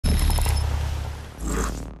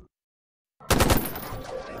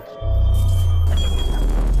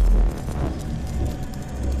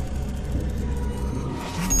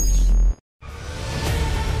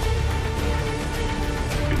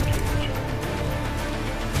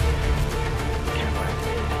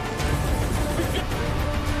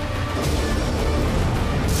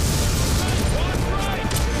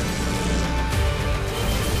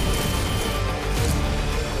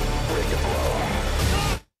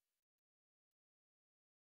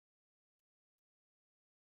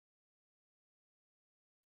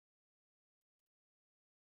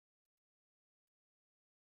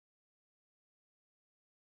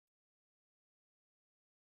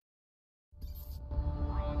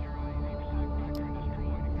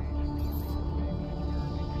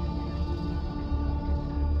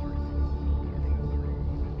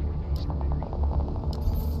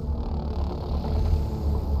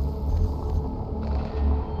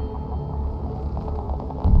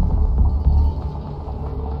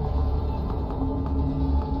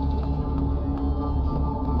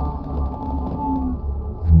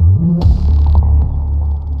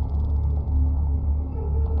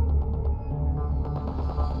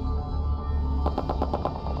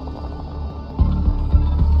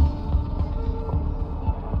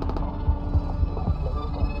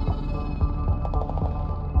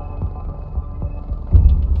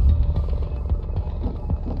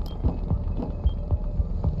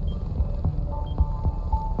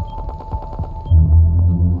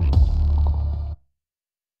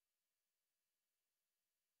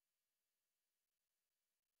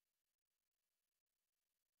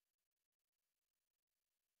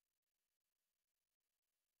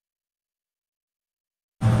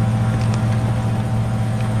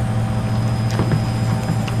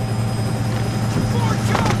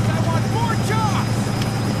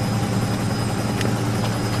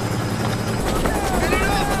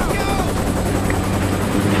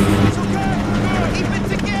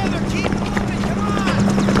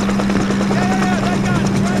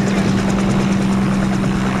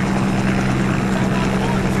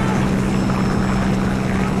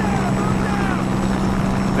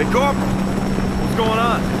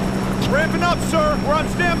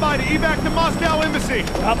Evac to Moscow Embassy.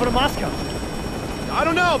 What happened to Moscow? I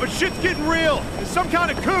don't know, but shit's getting real. There's some kind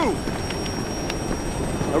of coup.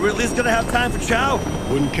 Are we at least gonna have time for chow?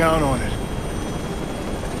 Wouldn't count on it.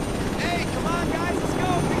 Hey, come on, guys, let's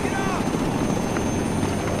go. Pick it up.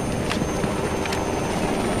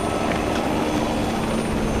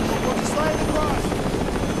 We'll just slide across.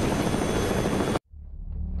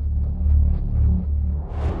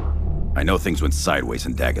 I know things went sideways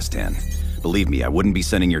in Dagestan. Believe me, I wouldn't be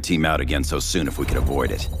sending your team out again so soon if we could avoid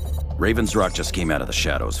it. Raven's Rock just came out of the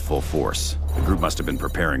shadows, full force. The group must have been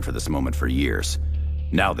preparing for this moment for years.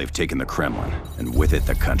 Now they've taken the Kremlin, and with it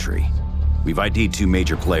the country. We've ID'd 2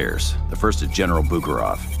 major players. The first is General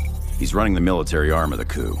Bukharov. He's running the military arm of the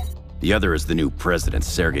coup. The other is the new president,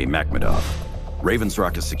 Sergei Makhmedov. Raven's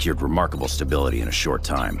Rock has secured remarkable stability in a short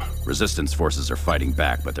time. Resistance forces are fighting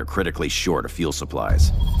back, but they're critically short of fuel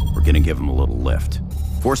supplies. We're gonna give them a little lift.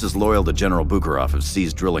 Forces loyal to General Bukharov have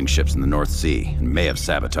seized drilling ships in the North Sea and may have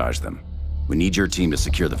sabotaged them. We need your team to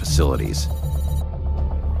secure the facilities.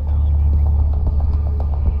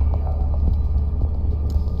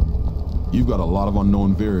 You've got a lot of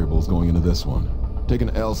unknown variables going into this one. Take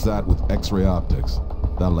an LSAT with X-ray optics.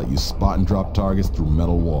 That'll let you spot and drop targets through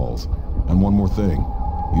metal walls. And one more thing.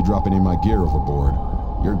 You drop any of my gear overboard,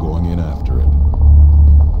 you're going in after it.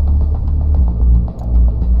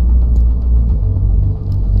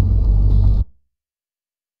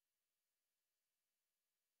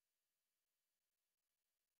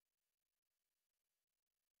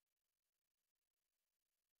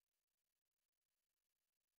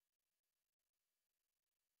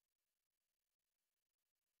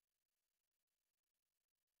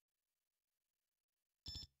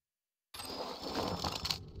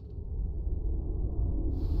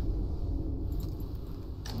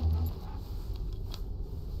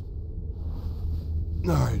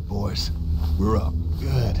 All right, boys. We're up.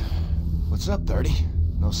 Good. What's up, 30?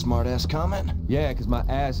 No smart-ass comment? Yeah, 'cause my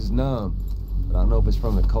ass is numb. But I don't know if it's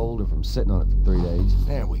from the cold or from sitting on it for 3 days.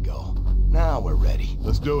 There we go. Now we're ready.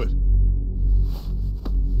 Let's do it.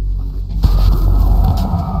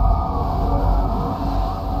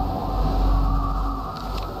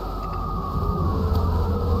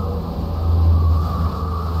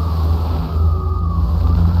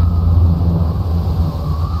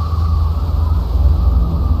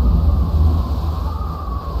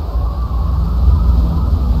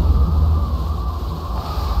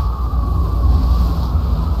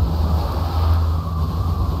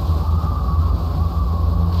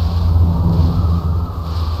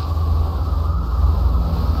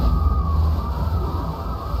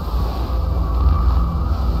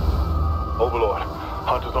 Overlord,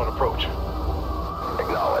 Hunter's on approach.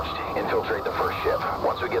 Acknowledged. Infiltrate the first ship.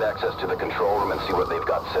 Once we get access to the control room and see what they've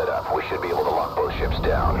got set up, we should be able to lock both ships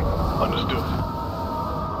down. Understood.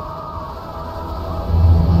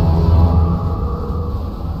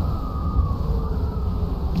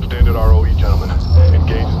 Standard ROE, gentlemen.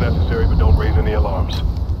 Engage as necessary, but don't raise any alarms.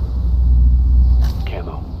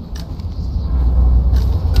 Camo.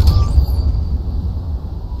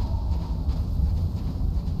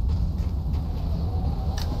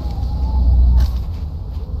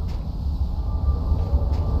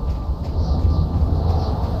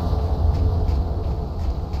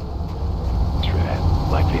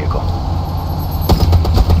 Light vehicle.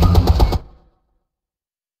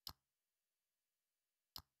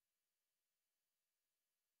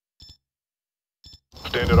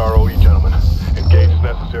 Standard ROE, gentlemen. Engage as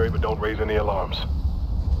necessary, but don't raise any alarms.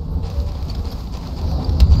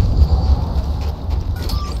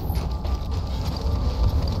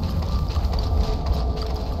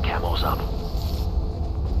 Camo's up.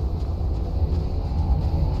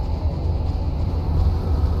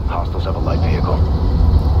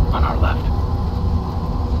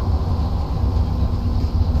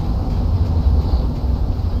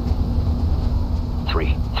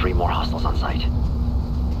 Three more hostiles on site.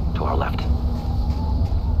 To our left.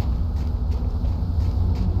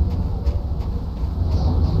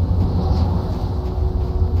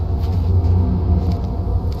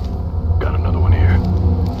 Got another one here.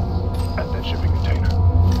 At that shipping container.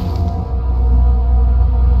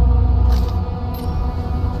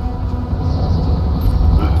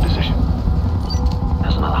 Move position.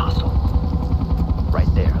 There's another hostile. Right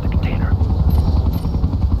there, the container.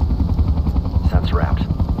 Sensor out.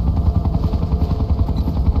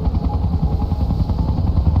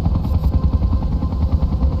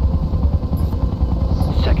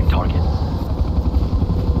 Second target.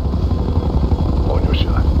 On your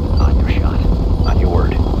shot. On your shot. On your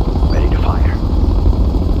word. Ready to fire.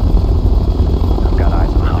 I've got eyes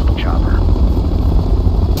on a hostile chopper.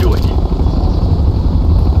 Do it.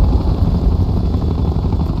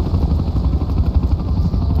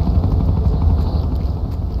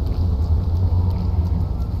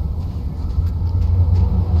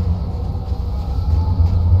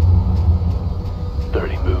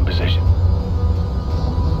 Move position.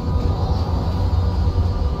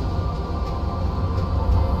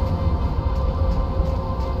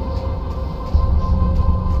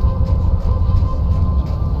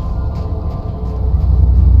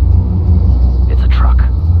 It's a truck.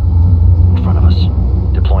 In front of us.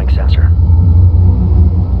 Deploying sensor.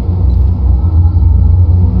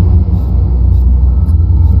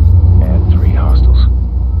 And 3 hostiles.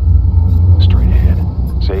 Straight ahead.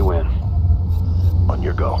 Say when. On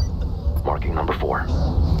your go. Marking number 4.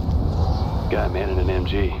 Guy manning an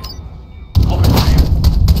MG.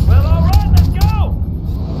 Well, all right, let's go!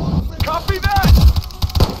 Copy that!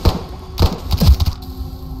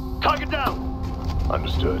 Target down!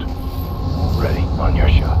 Understood. Ready, on your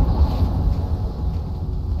shot.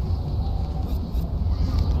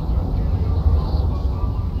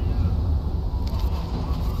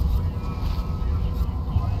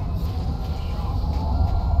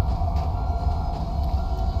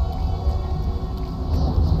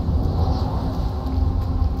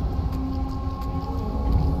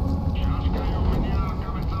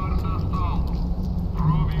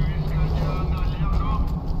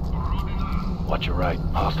 Watch your right.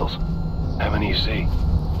 Hostiles. Have an EC.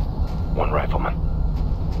 1 rifleman.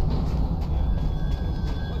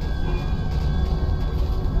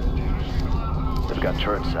 They've got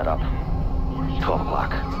turrets set up. 12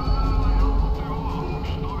 o'clock.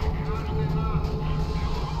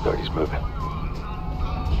 30's moving.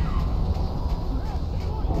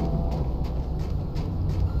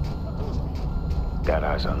 Got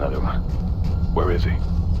eyes on another one. Where is he?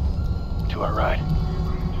 To our right.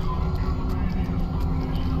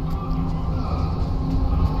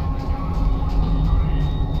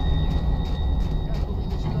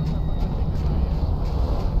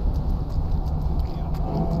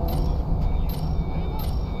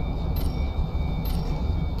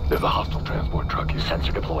 There's a hostile transport truck here.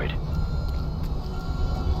 Sensor deployed.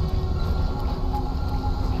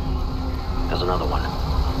 There's another one.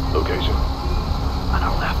 Location. On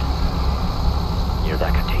our left. Near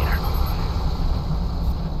that container.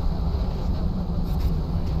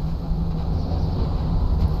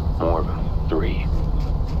 More of them. 3.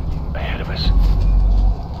 Ahead of us.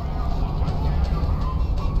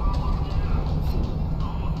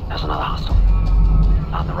 There's another hostile.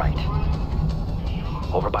 On the right.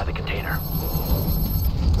 Over by the container.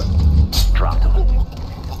 Dropped him.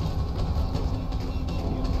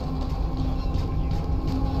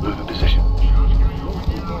 Move in position.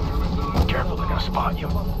 Careful, they're gonna spot you.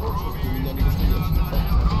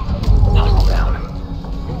 Hostile down.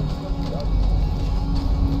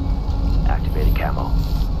 Activating camo.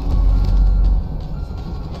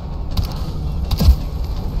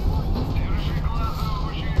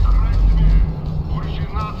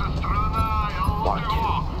 Mark 2.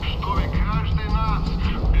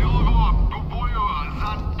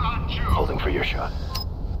 Holding for your shot.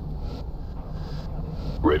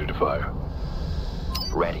 Ready to fire.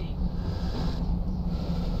 Ready.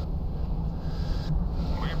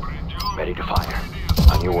 Ready to fire.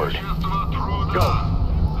 On your word. Go!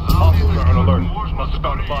 Hostiles are on alert. Must have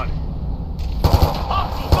found a body.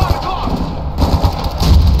 Hostiles on the car!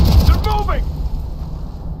 They're moving!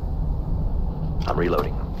 I'm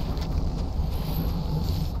reloading.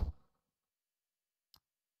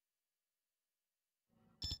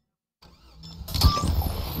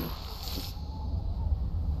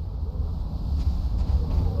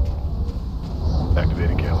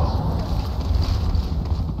 Activating camo.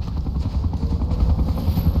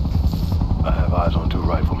 I have eyes on 2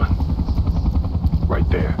 riflemen. Right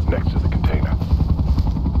there, next to the container.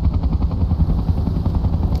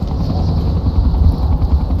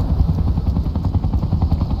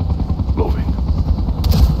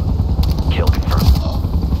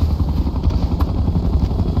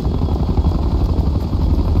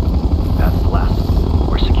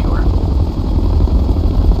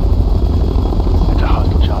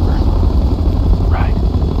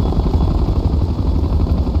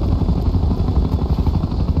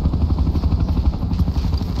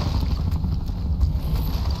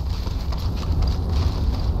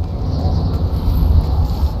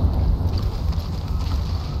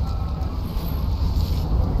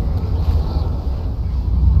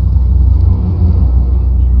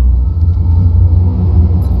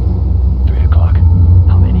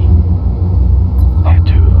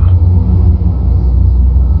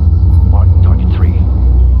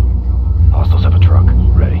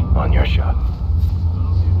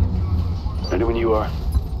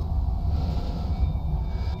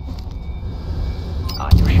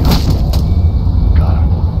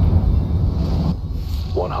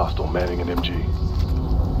 carrying an MG.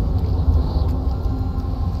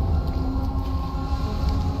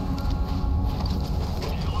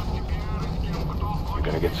 You're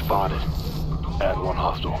gonna get spotted. Add one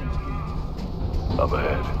hostile. Up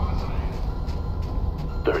ahead.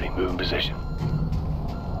 30, move in position.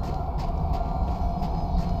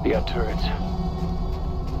 You got turrets.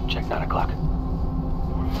 Check 9 o'clock.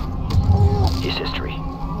 His history.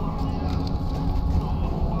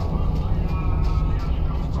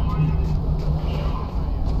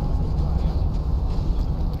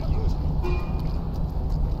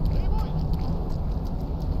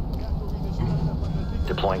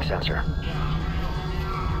 Deploying sensor.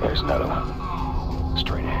 There's another one.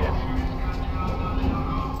 Straight ahead.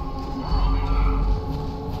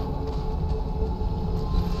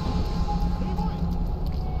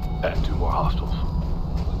 Add 2 more hostiles.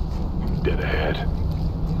 Dead ahead.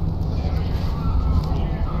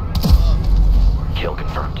 Kill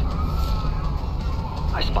confirmed.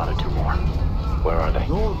 I spotted 2 more. Where are they? 8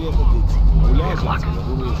 o'clock.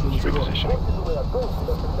 Reposition.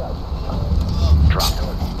 Dropped.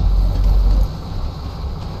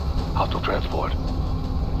 Hostile transport.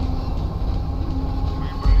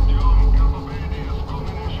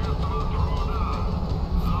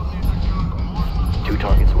 Two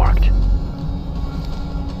targets marked.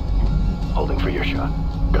 Holding for your shot.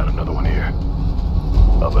 Got another one here.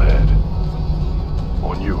 Up ahead.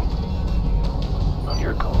 On you. On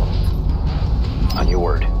your call. On your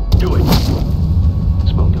word. Do it.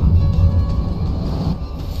 Spoke to him.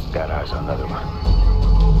 Got eyes on another one.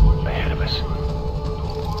 Ahead of us.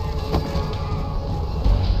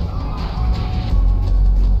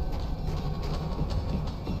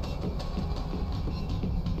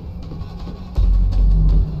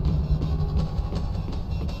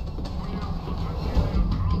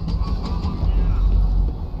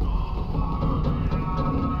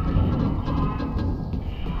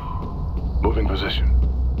 Moving position.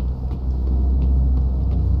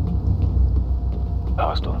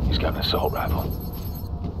 Hostile. He's got an assault rifle.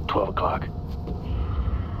 12 o'clock.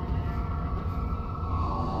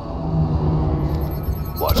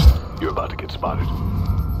 Watch. You're about to get spotted.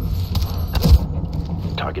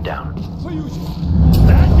 Target down.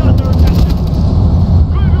 That got their attention.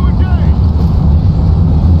 Clear to engage.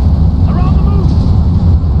 Around the move.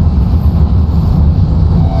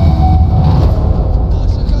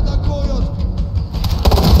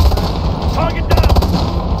 Target down.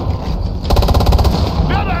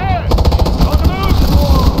 Dead ahead. On the move.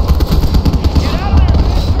 Get out of there.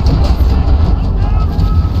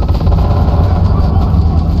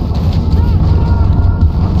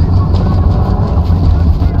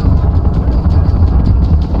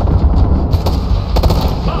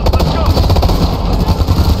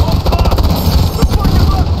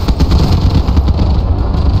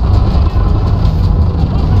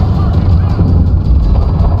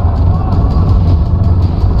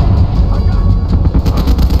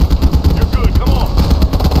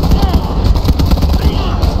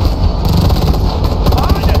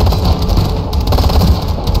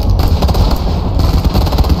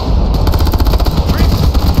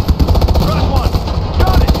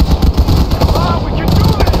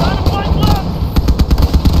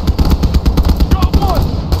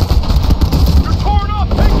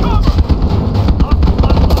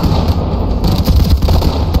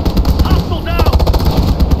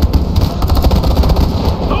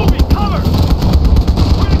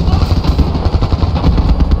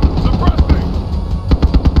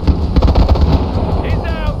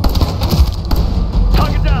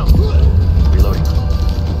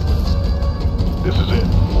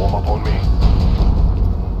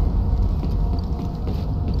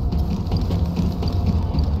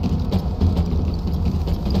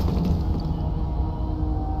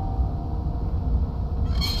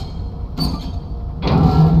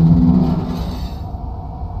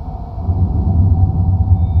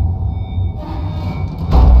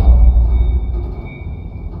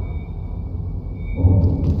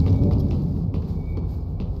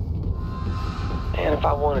 If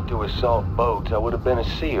I wanted to assault boats, I would have been a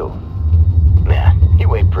SEAL. Nah,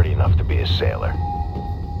 you ain't pretty enough to be a sailor.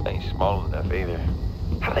 Ain't small enough either.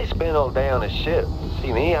 How do they spend all day on a ship?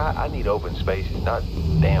 See me, I need open spaces, not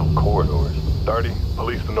damn corridors. 30,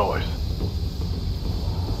 police the noise.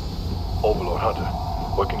 Overlord Hunter,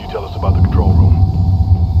 what can you tell us about the control room?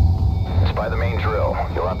 It's by the main drill.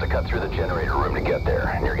 You'll have to cut through the generator room to get there,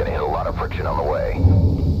 and you're gonna hit a lot of friction on the way.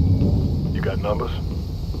 You got numbers?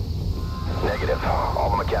 Negative. All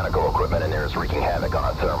the mechanical equipment in there is wreaking havoc on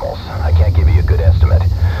our thermals. I can't give you a good estimate.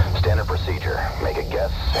 Standard procedure. Make a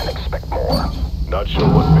guess and expect more. Not sure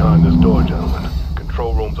what's behind this door, gentlemen. Control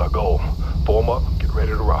control room's our goal. Form up, get ready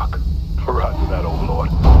to rock. Roger that, Overlord.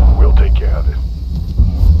 We'll take care of it.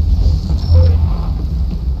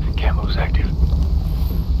 Camo's active.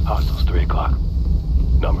 Hostiles 3 o'clock.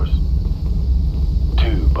 Numbers.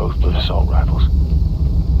 2, both with assault rifles.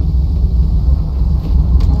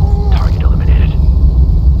 Target eliminated.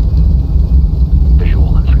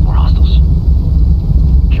 Visual on 3 more hostiles.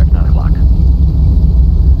 Check 9 o'clock.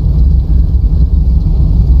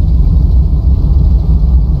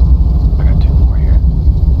 I got 2 more here.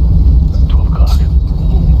 12 o'clock.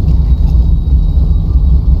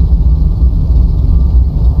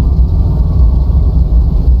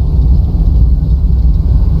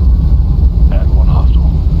 And 1 hostile.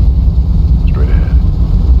 Straight ahead.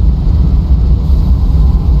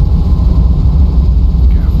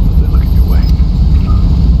 Careful, they're looking your way.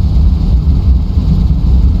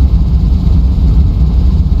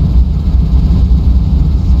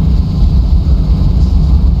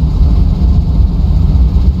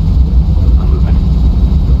 I'm moving.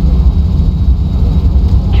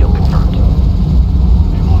 Kill confirmed.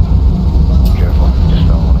 Careful, just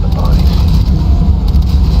found one of the bodies.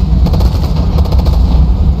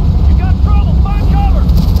 You got trouble! Find cover!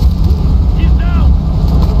 He's down!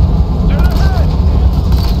 Dead ahead!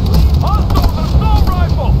 Hostiles! Assault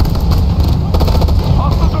rifle!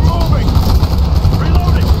 Hostiles are moving!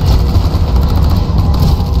 Reloading!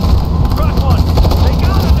 Crack one! They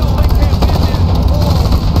gotta know they can't win this!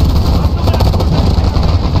 Hostile down!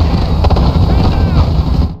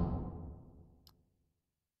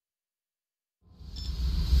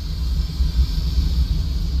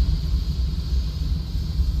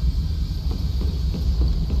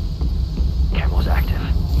 Camo's active.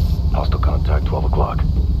 Hostile contact, 12 o'clock.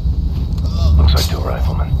 Looks like 2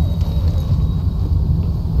 riflemen.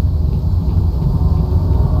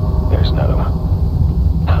 There's another one.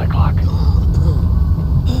 9 o'clock.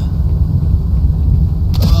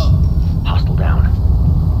 Hostile down.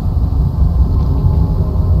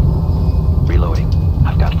 Reloading.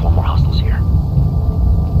 I've got 4 more hostiles here.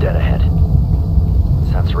 Dead ahead.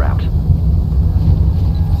 Sensor out.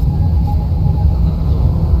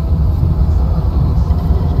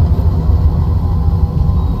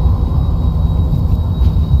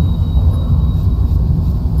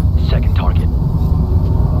 Second target.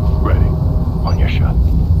 Ready. On your shot.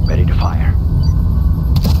 Ready to fire.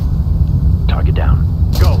 Target down.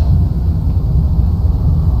 Go.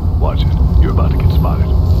 Watch it. You're about to get spotted.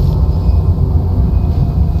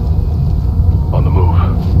 On the move.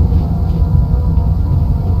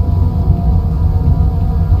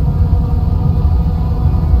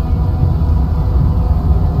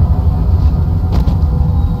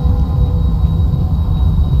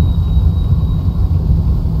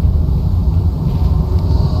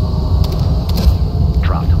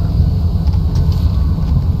 Dropped him.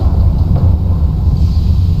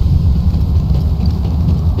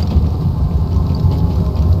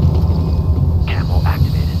 Camo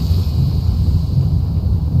activated.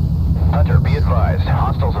 Hunter, be advised.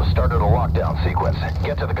 Hostiles have started a lockdown sequence.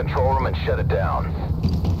 Get to the control room and shut it down.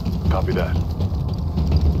 Copy that.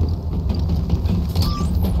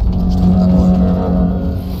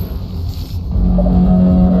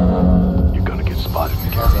 You're gonna get spotted,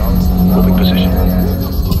 Careful. Moving position.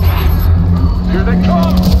 Here they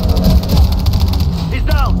come! He's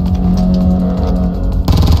down!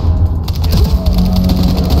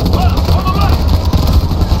 Left! On the left!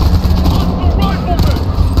 Hostile rifleman!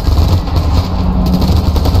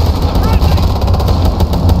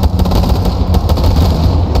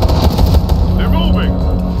 They're moving!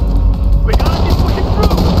 We gotta keep pushing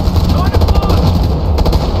through! Join the flood!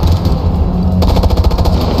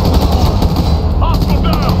 Hostile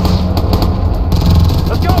down!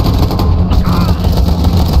 Let's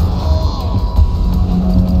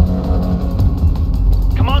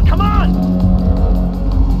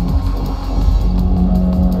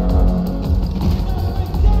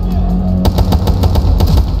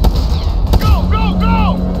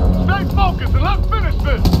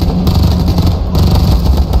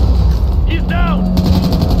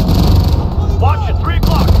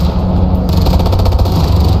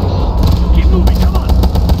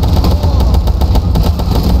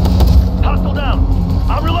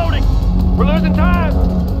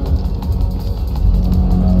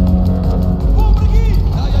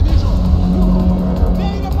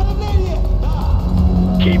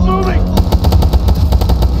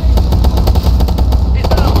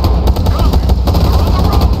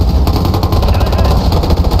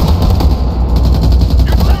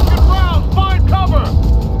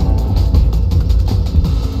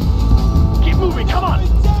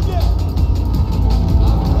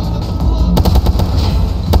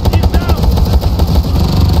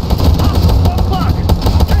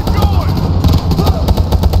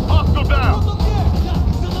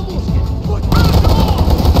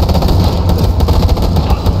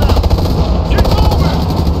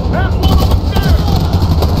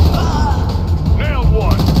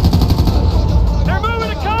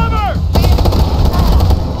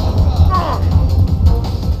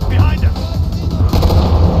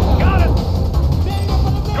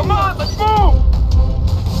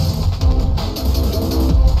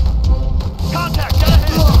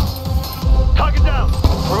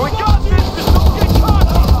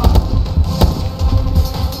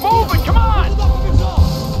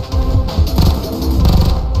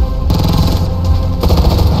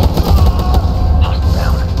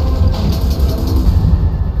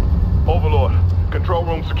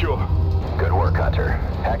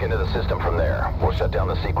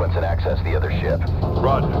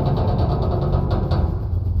Roger.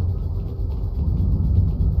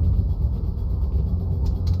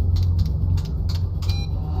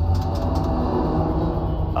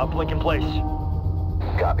 Uplink in place.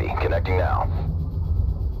 Copy. Connecting now.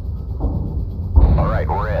 All right,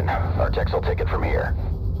 we're in. Our techs will take it from here.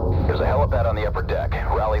 There's a helipad on the upper deck.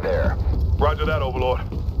 Rally there. Roger that, Overlord.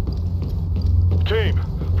 Team,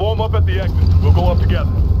 form up at the exit. We'll go up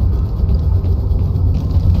together.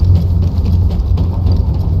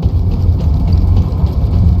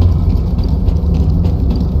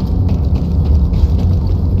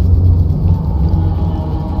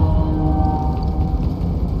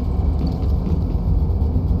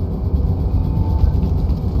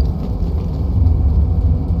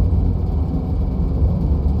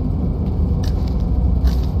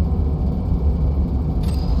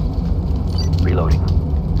 Reloading.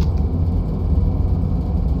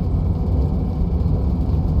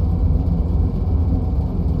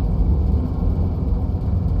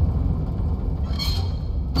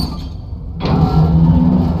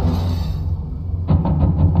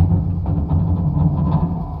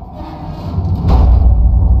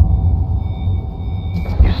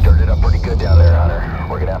 You stirred it up pretty good down there, Hunter.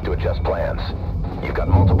 We're gonna have to adjust plans. You've got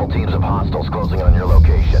multiple teams of hostiles closing on your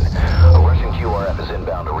location. A Russian QRF is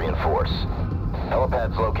inbound to reinforce.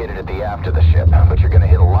 Helipad's located at the aft of the ship, but you're gonna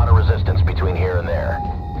hit a lot of resistance between here and there.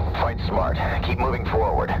 Fight smart. Keep moving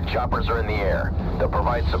forward. Choppers are in the air. They'll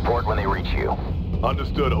provide support when they reach you.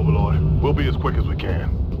 Understood, Overlord. We'll be as quick as we can.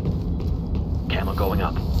 Camo going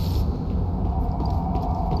up.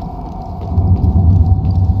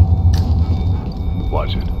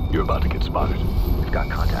 Watch it. You're about to get spotted. We've got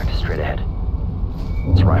contact straight ahead.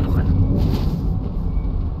 It's Rifleman.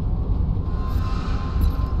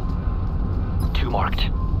 2 marked.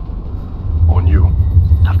 On you.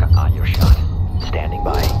 I've got on your shot. Standing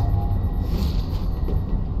by.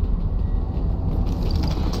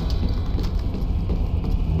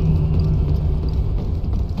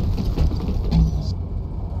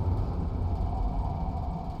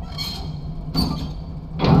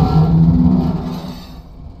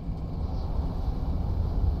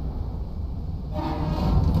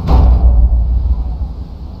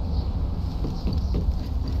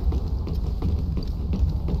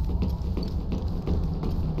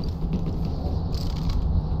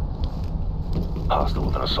 Hostile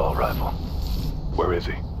with an assault rifle. Where is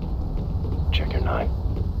he? Check your 9.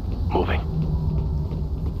 Moving.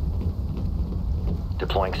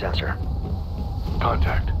 Deploying sensor.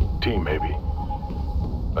 Contact. Team, maybe.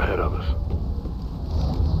 Ahead of us.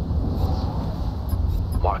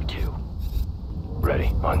 Mark 2.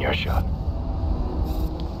 Ready. On your shot.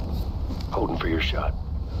 Holding for your shot.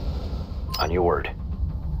 On your word.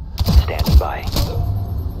 Standing by.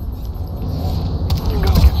 You're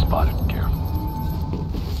gonna get spotted. Careful.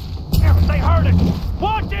 They heard it!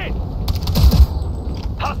 Watch it!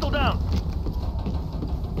 Hostile down!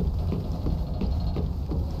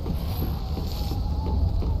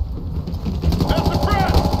 That's the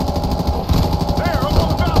threat! There, up on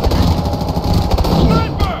the balcony!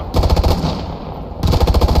 Sniper!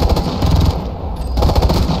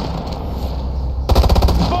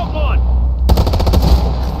 Smoke one!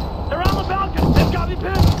 They're on the balcony! They've got me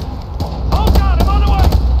pinned! Oh God, I'm on the way!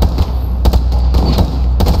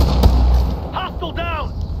 Hostile down!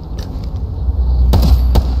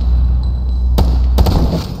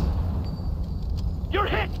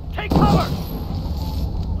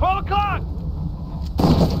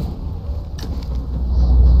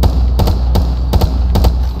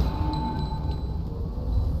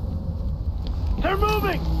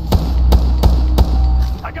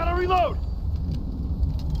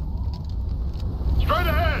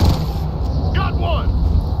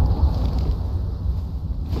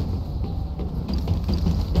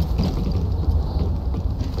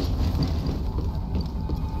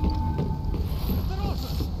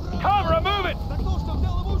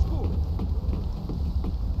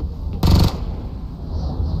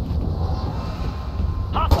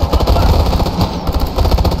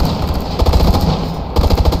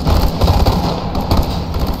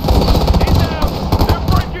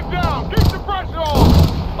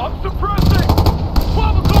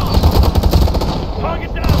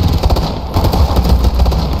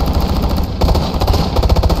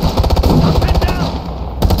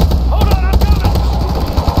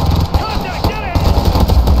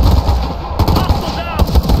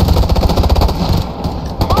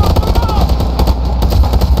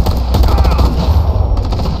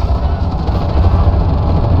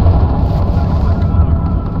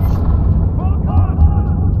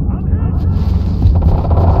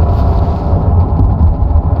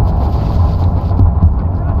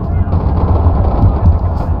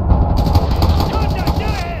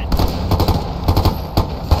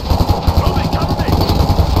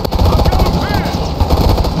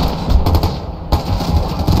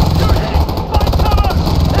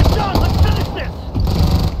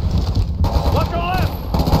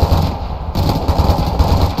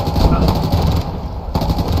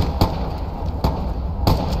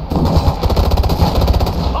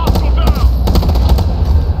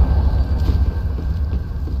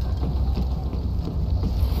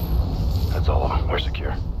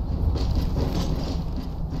 secure.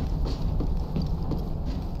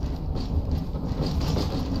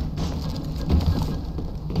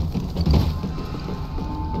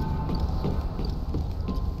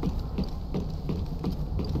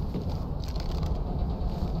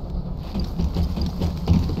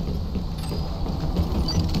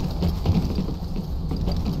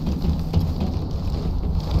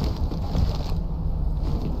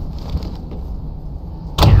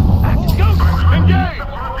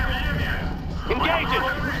 Engage!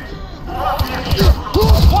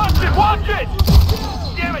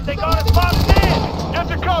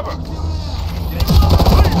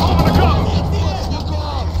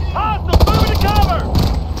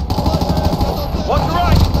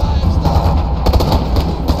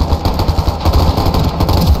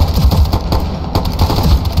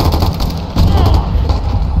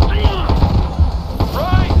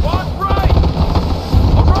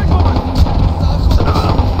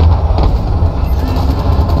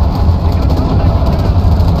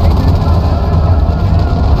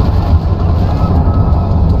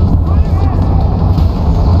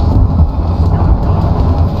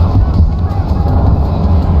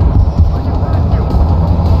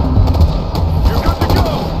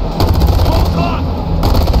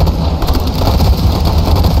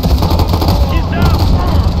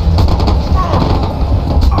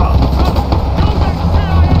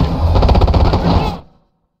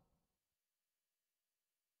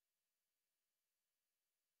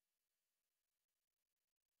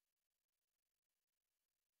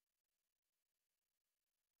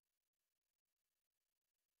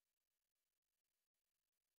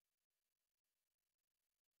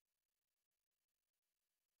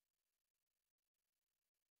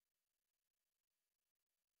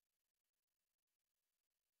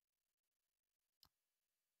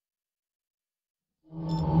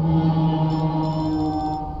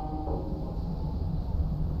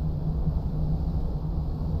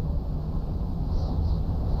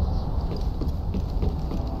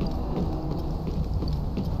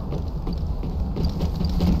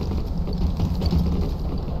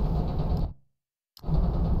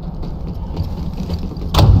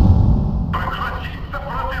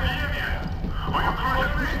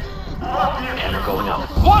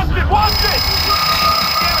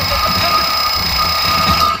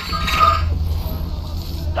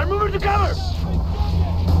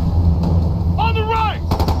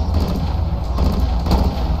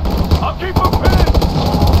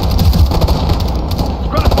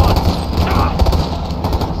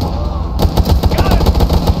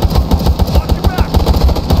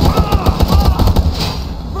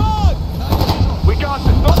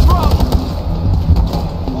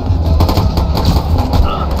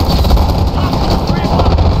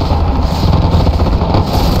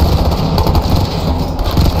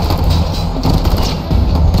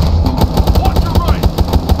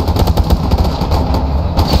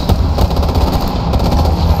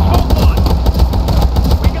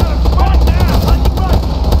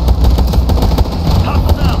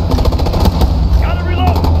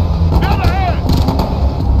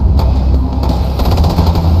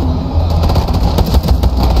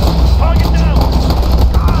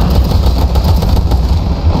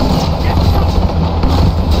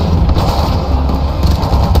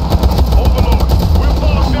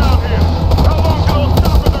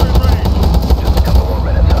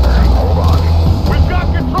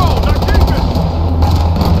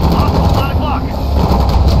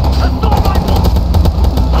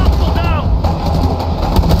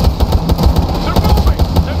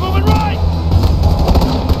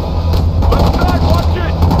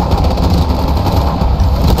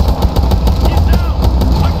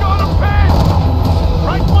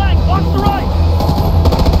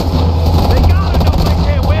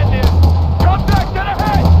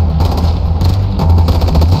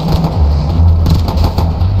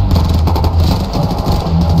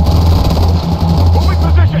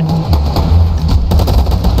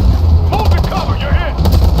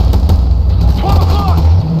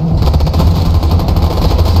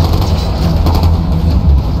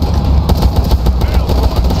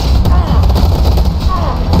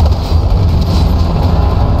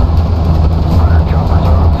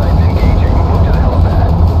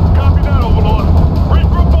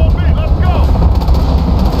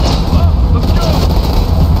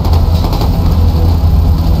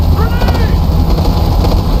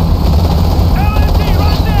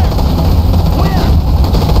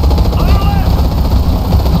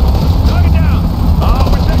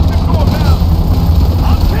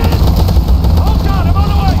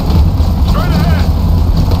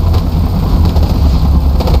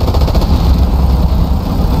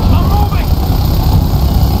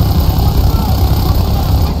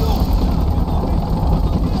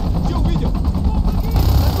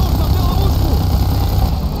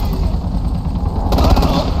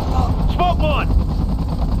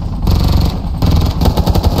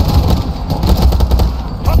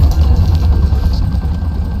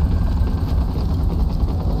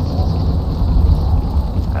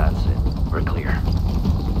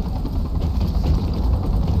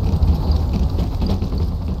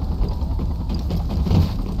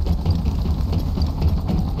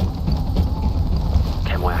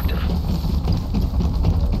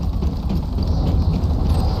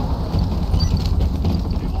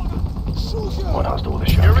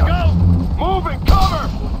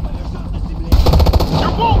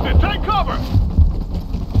 cover!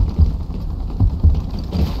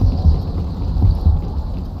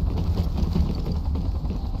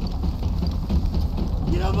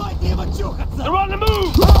 They're on the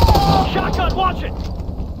move! Shotgun, watch it!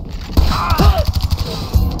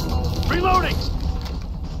 Reloading!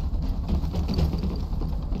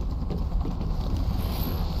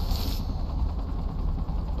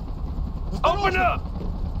 Open up!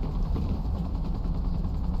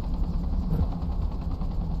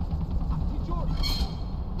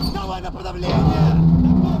 Давай на подавление!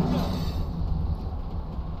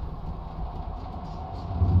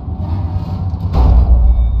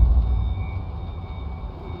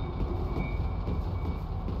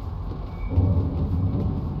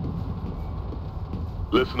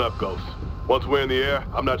 Listen up, Ghost. Once we're in the air,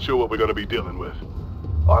 I'm not sure what we're gonna be dealing with.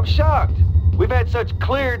 Oh, I'm shocked. We've had such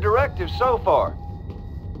clear directives so far.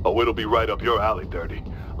 Oh, it'll be right up your alley, Dirty.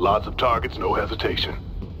 Lots of targets, no hesitation.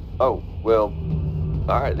 Oh, well,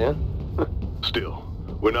 all right then. Still,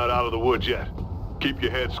 we're not out of the woods yet. Keep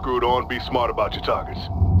your head screwed on, be smart about your targets.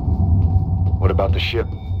 What about the ship?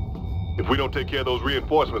 If we don't take care of those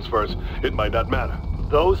reinforcements first, it might not matter.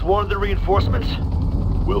 Those one of the reinforcements?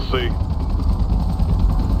 We'll see.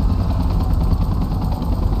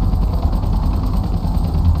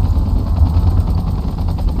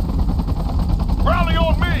 Rally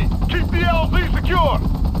on me! Keep the LZ secure!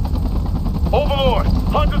 Overlord,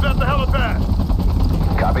 Hunter's at the helipad!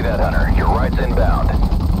 Copy that, Hunter. Your right's inbound.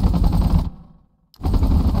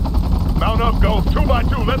 Mount up, Ghost.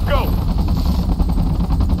 2x2, let's go!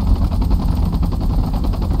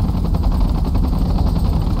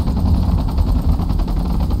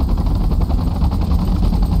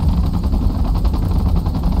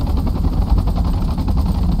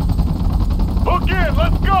 Hook in,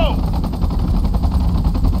 let's go!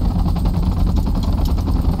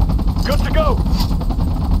 Good to go!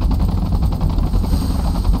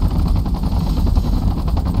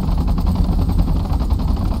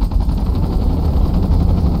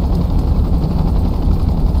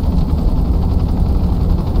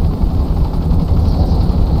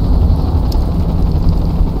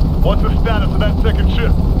 What's the status of that second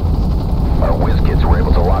ship? Our whiz kids were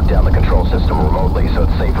able to lock down the control system remotely, so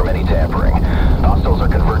it's safe from any tampering. Hostiles are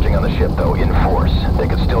converging on the ship, though, in force. They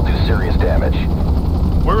could still do serious damage.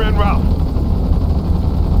 We're en route.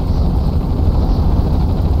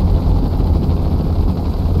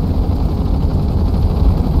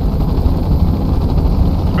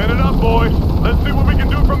 Spin it up, boys. Let's see what we can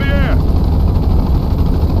do from the air.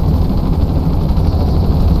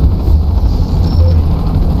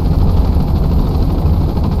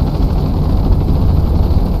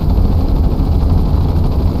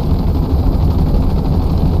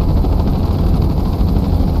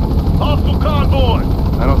 Hostile convoy.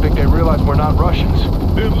 I don't think they realize we're not Russians.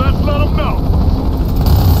 Then let's let them know.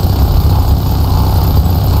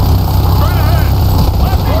 Straight ahead.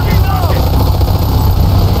 Let's fucking know.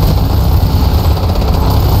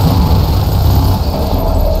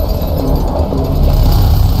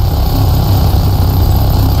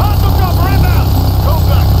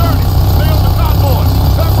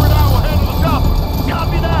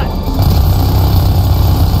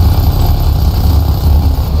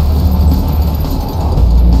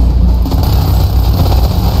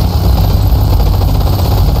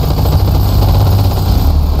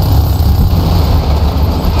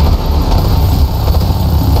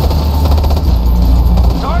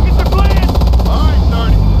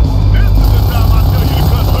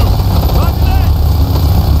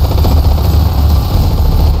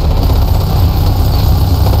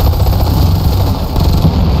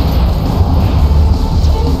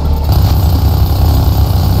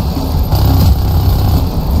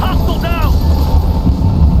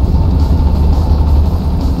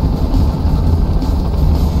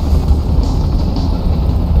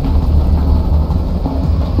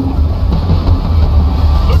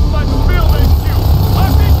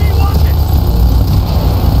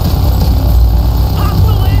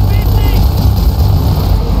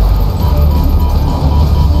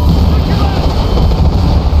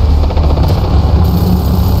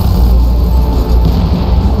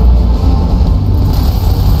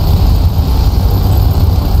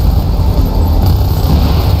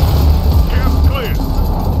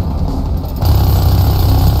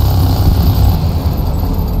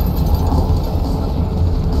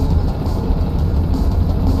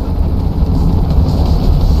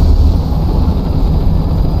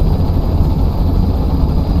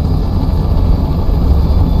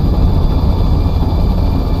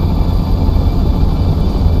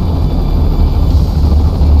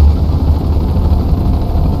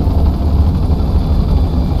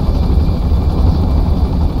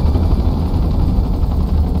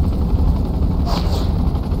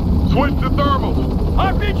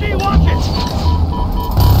 RPG, watch it!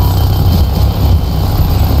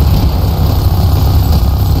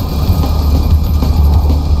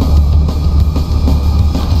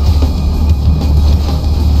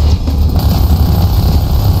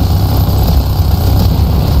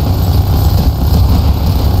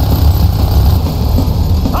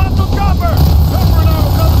 Hostile chopper! Chopper and I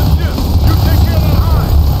will cover the ship. You take care of that high.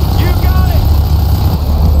 You got it!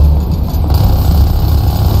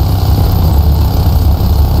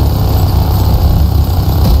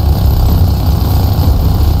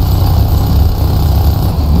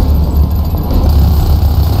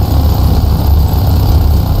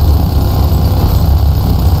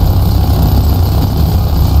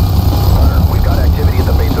 We've got activity at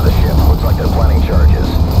the base of the ship. Looks like they're planning charges.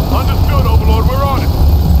 Understood, Overlord. We're on it.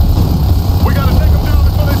 We gotta take them down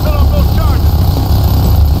before they set off those charges.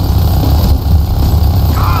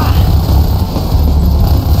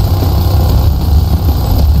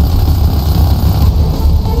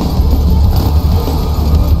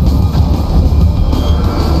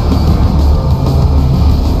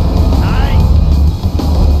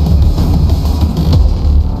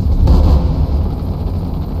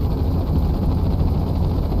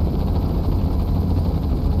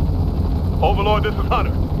 Overlord, this is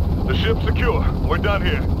Hunter. The ship's secure. We're done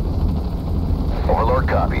here. Overlord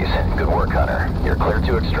copies. Good work, Hunter. You're clear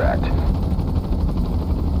to extract.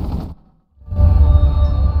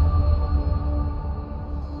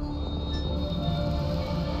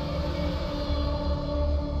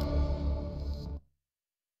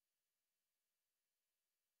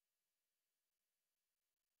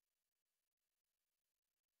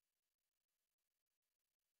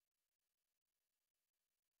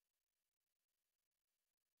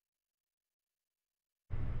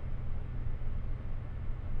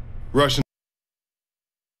 Russian